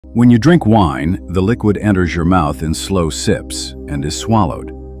When you drink wine, the liquid enters your mouth in slow sips and is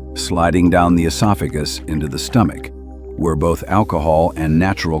swallowed, sliding down the esophagus into the stomach, where both alcohol and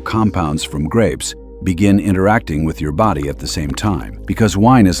natural compounds from grapes begin interacting with your body at the same time. Because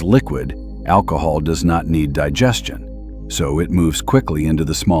wine is liquid, alcohol does not need digestion, so it moves quickly into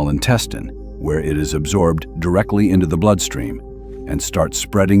the small intestine, where it is absorbed directly into the bloodstream and starts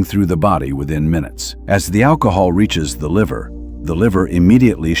spreading through the body within minutes. As the alcohol reaches the liver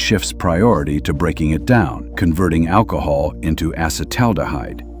immediately shifts priority to breaking it down, converting alcohol into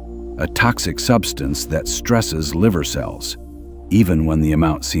acetaldehyde, a toxic substance that stresses liver cells, even when the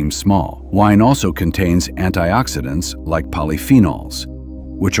amount seems small. Wine also contains antioxidants like polyphenols,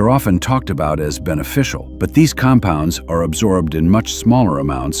 which are often talked about as beneficial, but these compounds are absorbed in much smaller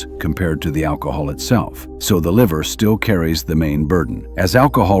amounts compared to the alcohol itself, so the liver still carries the main burden. As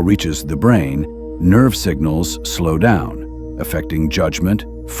alcohol reaches the brain, nerve signals slow down, affecting judgment,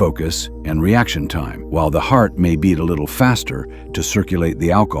 focus, and reaction time, while the heart may beat a little faster to circulate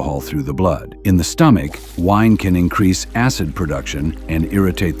the alcohol through the blood. In the stomach, wine can increase acid production and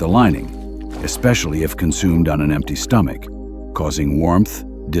irritate the lining, especially if consumed on an empty stomach, causing warmth,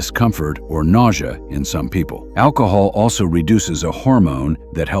 discomfort, or nausea in some people. Alcohol also reduces a hormone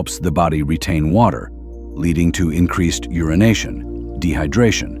that helps the body retain water, leading to increased urination,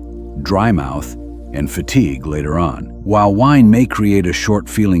 dehydration, dry mouth, and fatigue later on. While wine may create a short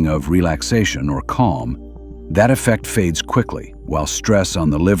feeling of relaxation or calm, that effect fades quickly, while stress on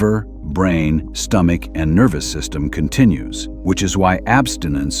the liver, brain, stomach, and nervous system continues, which is why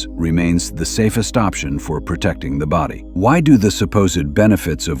abstinence remains the safest option for protecting the body. Why do the supposed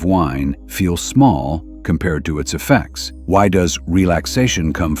benefits of wine feel small compared to its effects? Why does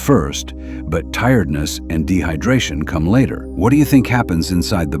relaxation come first, but tiredness and dehydration come later? What do you think happens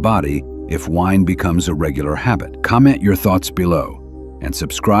inside the body if wine becomes a regular habit? Comment your thoughts below and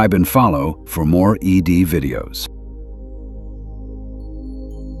subscribe and follow for more ED videos.